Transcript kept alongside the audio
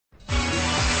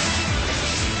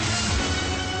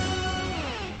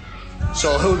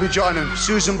So who will be joining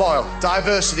Susan Boyle,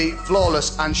 Diversity,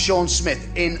 Flawless and Sean Smith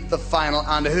in the final,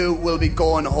 and who will be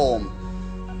going home?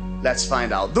 Let's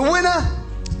find out. The winner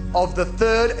of the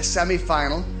third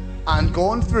semi-final and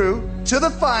going through to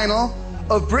the final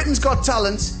of Britain's Got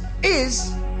Talent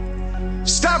is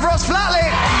Stavros Flatly.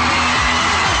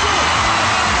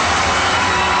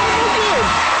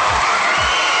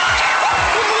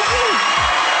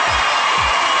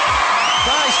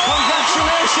 Guys,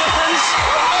 congratulations.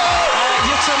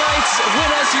 You're tonight's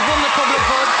winners. You've won the public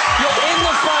vote. You're in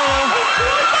the final.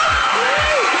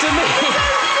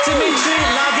 Dimitri,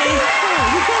 Laddie.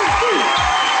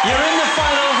 You're in the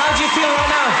final. How do you feel right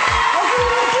now? I feel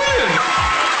brilliant.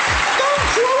 Don't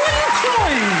cry, why are you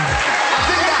crying? I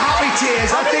think they're happy tears.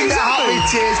 I think they're happy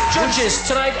tears. Judges,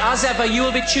 tonight, as ever, you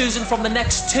will be choosing from the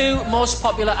next two most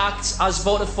popular acts as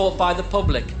voted for by the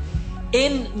public.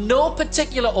 In no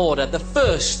particular order, the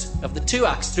first of the two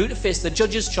acts through to face the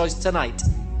judges' choice tonight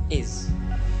is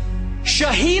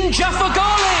Shaheen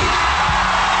Jafargholi.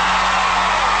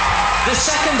 The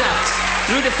second act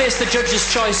through to face the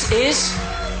judges' choice is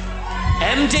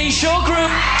MD Show Group.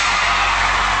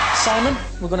 Simon,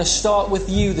 we're going to start with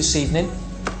you this evening. Who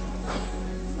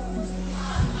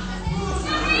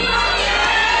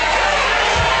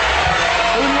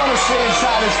do you want to see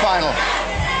inside this final?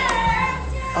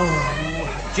 Oh,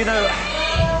 do you know,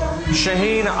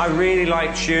 Shaheen, I really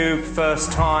liked you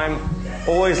first time.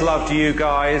 Always loved you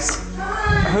guys.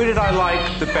 Who did I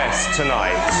like the best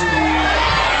tonight?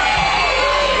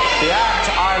 The act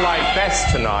I liked best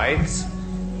tonight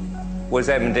was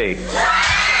MD.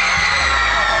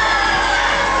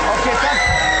 Okay,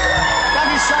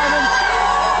 thank you, Simon.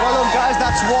 Well done, guys.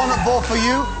 That's one vote for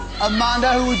you.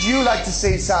 Amanda, who would you like to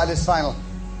see inside this final?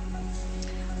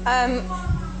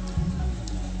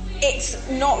 It's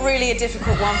not really a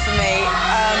difficult one for me.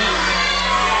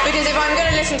 Because if I'm going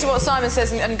to listen to what Simon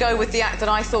says and go with the act that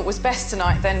I thought was best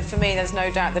tonight, then for me there's no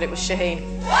doubt that it was Shaheen.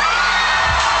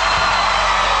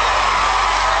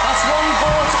 That's one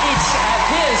vote each.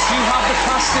 Piers, you have the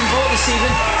casting vote this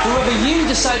evening. Whoever you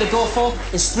decide to go for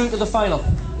is through to the final.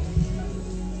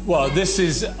 Well, this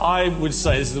is, I would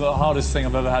say, this is the hardest thing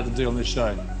I've ever had to do on this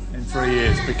show in 3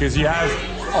 years, because you have,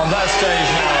 on that stage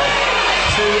now,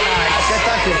 two acts. Okay,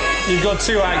 thank you. You've got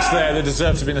two acts there that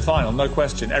deserve to be in the final, no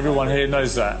question. Everyone here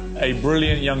knows that. A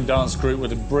brilliant young dance group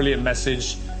with a brilliant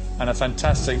message and a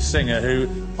fantastic singer who,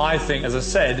 I think, as I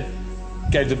said,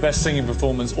 gave the best singing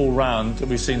performance all round that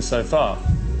we've seen so far.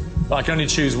 But I can only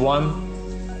choose one.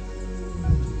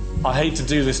 I hate to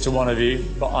do this to one of you,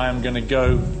 but I am going to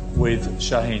go with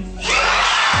Shaheen.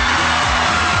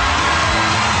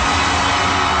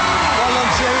 Well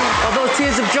done, Shaheen. Are those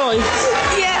tears of joy?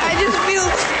 Yeah, I just feel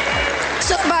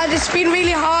so bad. It's been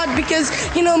really hard because,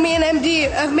 you know, me and MD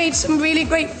have made some really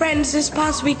great friends this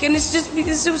past week, and it's just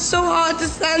because it was so hard to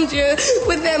stand here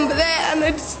with them there, and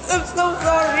I'm so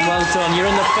sorry. Well done. You're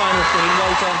in the final, Shaheen.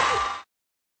 Well done.